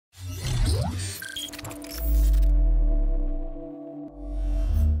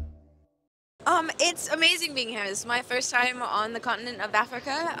It's amazing being here. This is my first time on the continent of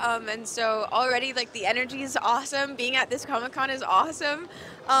Africa, and so already like the energy is awesome. Being at this Comic Con is awesome.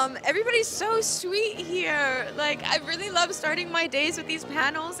 Everybody's so sweet here. Like I really love starting my days with these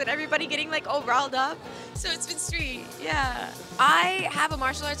panels and everybody getting like all riled up. So it's been sweet. Yeah. I have a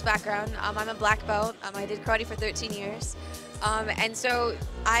martial arts background. I'm a black belt. I did karate for 13 years. And so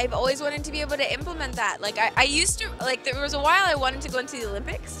I've always wanted to be able to implement that. Like I used to, like there was a while I wanted to go into the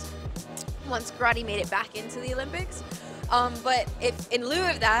Olympics once karate made it back into the Olympics. But if in lieu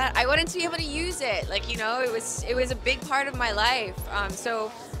of that, I wanted to be able to use it. Like, you know, it was a big part of my life.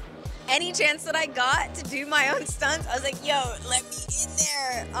 So any chance that I got to do my own stunts, I was like, yo, let me in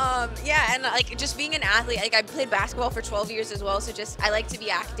there. Yeah, and like just being an athlete, like I played basketball for 12 years as well. So just, I like to be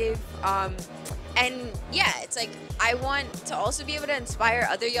active. And yeah, it's like I want to also be able to inspire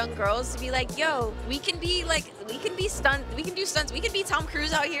other young girls to be like, yo, we can be stunts, we can do stunts, we can be Tom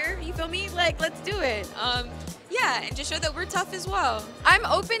Cruise out here. You feel me? Like, let's do it. Yeah, and just show that we're tough as well. I'm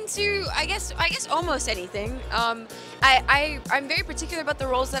open to, I guess almost anything. I'm very particular about the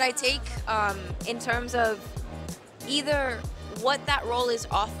roles that I take in terms of either what that role is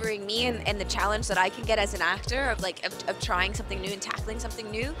offering me and the challenge that I can get as an actor of trying something new and tackling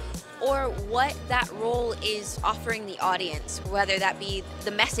something new, or what that role is offering the audience, whether that be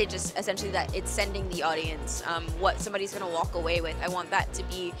the message is essentially that it's sending the audience, what somebody's gonna walk away with. I want that to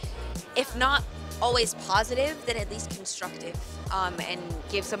be, if not always positive, then at least constructive, and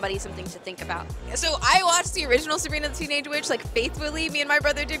give somebody something to think about. So I watched the original Sabrina the Teenage Witch like faithfully, me and my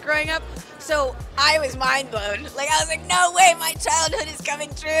brother did growing up. So I was mind blown. Like I was like, no way, my childhood is coming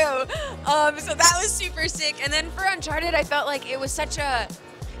true. So that was super sick. And then for Uncharted, I felt like it was such a,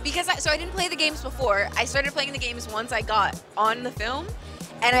 so I didn't play the games before. I started playing the games once I got on the film.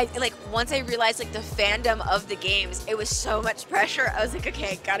 And once I realized like the fandom of the games, it was so much pressure. I was like,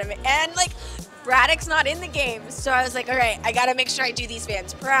 okay, and like Braddock's not in the game. So I was like, all right, I gotta make sure I do these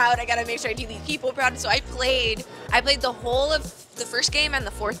fans proud. I gotta make sure I do these people proud. So I played the whole of the first game and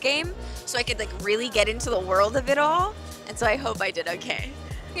the fourth game so I could like really get into the world of it all. And so I hope I did okay.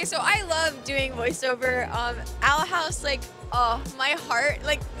 Okay, so I love doing voiceover. Owl House, like, oh, my heart,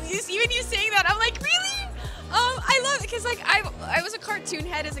 like, even you saying that, I'm like, really? I love it because like I was a cartoon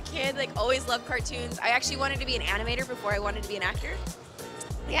head as a kid, like always loved cartoons. I actually wanted to be an animator before I wanted to be an actor.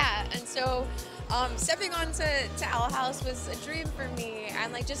 Yeah, and so stepping on to Owl House was a dream for me,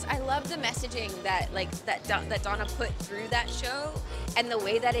 and like just I love the messaging that that Donna put through that show, and the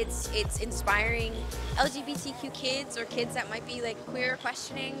way that it's inspiring LGBTQ kids or kids that might be like queer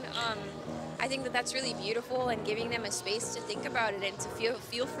questioning. I think that that's really beautiful, and giving them a space to think about it and to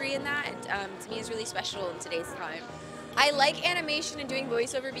feel free in that, to me is really special in today's time. I like animation and doing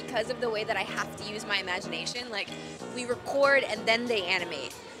voiceover because of the way that I have to use my imagination. Like, we record and then they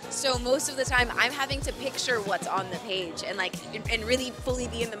animate. So most of the time I'm having to picture what's on the page and like and really fully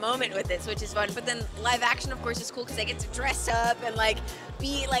be in the moment with it, which is fun. But then live action of course is cool because I get to dress up and like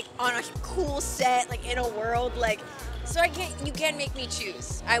be like on a cool set, like in a world, like, so you can't make me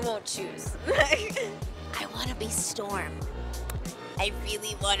choose. I won't choose. I want to be Storm. I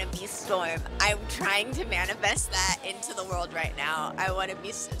really want to be Storm. I'm trying to manifest that into the world right now. I want to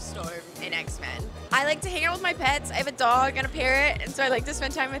be Storm in X-Men. I like to hang out with my pets. I have a dog and a parrot, and so I like to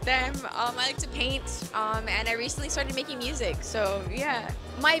spend time with them. I like to paint, and I recently started making music, so yeah.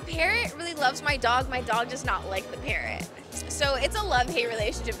 My parrot really loves my dog. My dog does not like the parrot. So it's a love-hate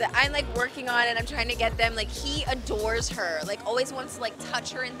relationship that I'm like working on, and I'm trying to get them. Like, he adores her, like always wants to like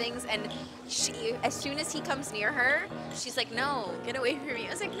touch her and things, and she, as soon as he comes near her, she's like, no, get away from me.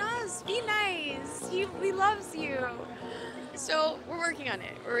 I was like, Naz, be nice, he loves you. So we're working on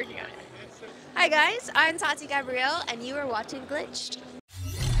it, Hi guys, I'm Tati Gabrielle, and you are watching Glitched.